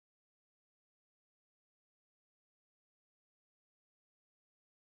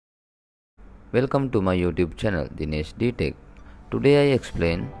Welcome to my YouTube channel Dinesh DTech. Today I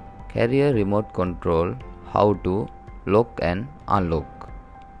explain carrier remote control how to lock and unlock.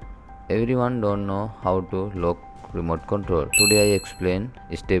 Everyone don't know how to lock remote control. Today I explain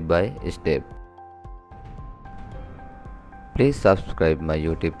step by step. Please subscribe my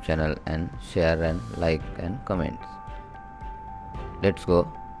YouTube channel and share and like and comments. Let's go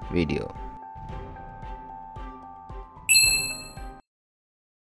video.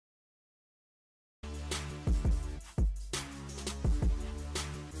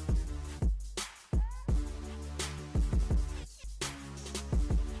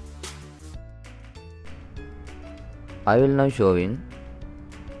 I will now show in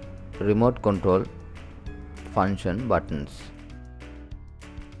remote control function buttons.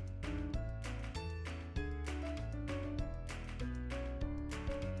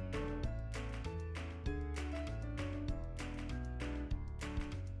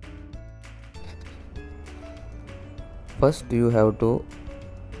 First you have to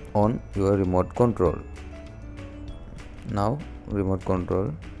on your remote control. Now remote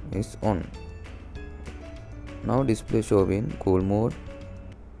control is on. Now display showing cool mode,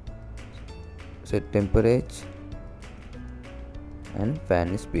 set temperature and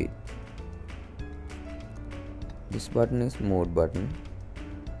fan speed. This button is mode button,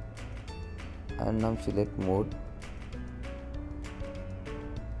 and now select mode,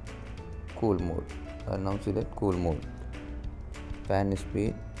 cool mode, and now select cool mode. Fan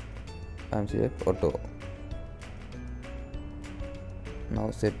speed and select auto. Now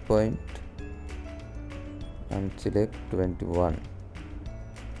set point and select 21.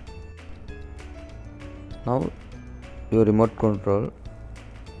 Now your remote control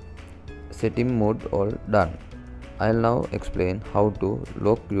setting mode all done. I'll now explain how to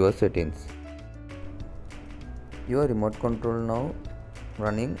lock your settings. Your remote control now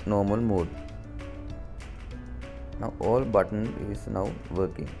running normal mode. Now all button is now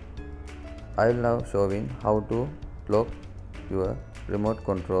working. I'll now showing how to lock your remote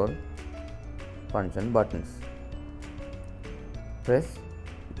control function buttons. Press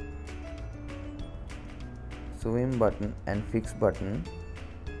zoom button and fix button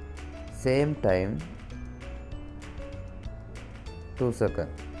same time 2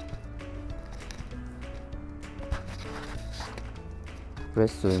 seconds.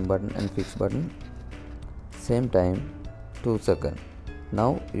 Press zoom button and fix button same time 2 seconds.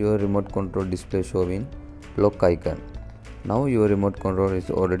 Now your remote control display showing lock icon. Now your remote control is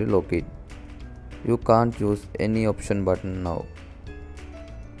already locked. You can't use any option button now.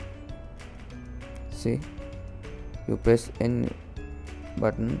 See, you press any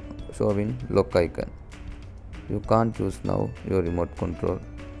button showing lock icon. You can't use now your remote control.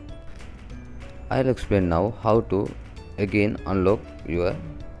 I'll explain now how to again unlock your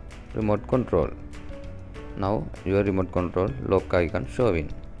remote control. Now your remote control lock icon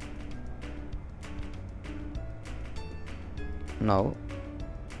showing. Now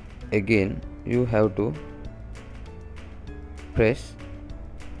again you have to press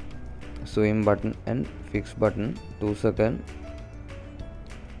zoom button and fix button 2 seconds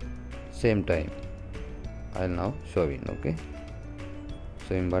same time. I'll now showing. Okay,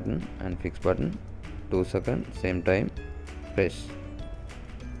 zoom button and fix button 2 seconds same time press.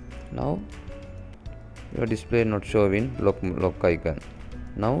 Now your display not showing lock icon.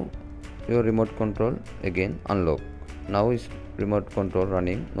 Now your remote control again unlock. Now is remote control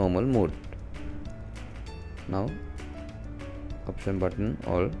running normal mode. Now option button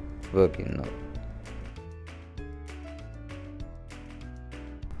all working now.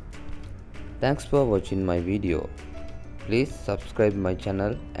 Thanks for watching my video. Please subscribe my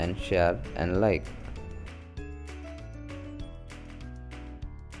channel and share and like.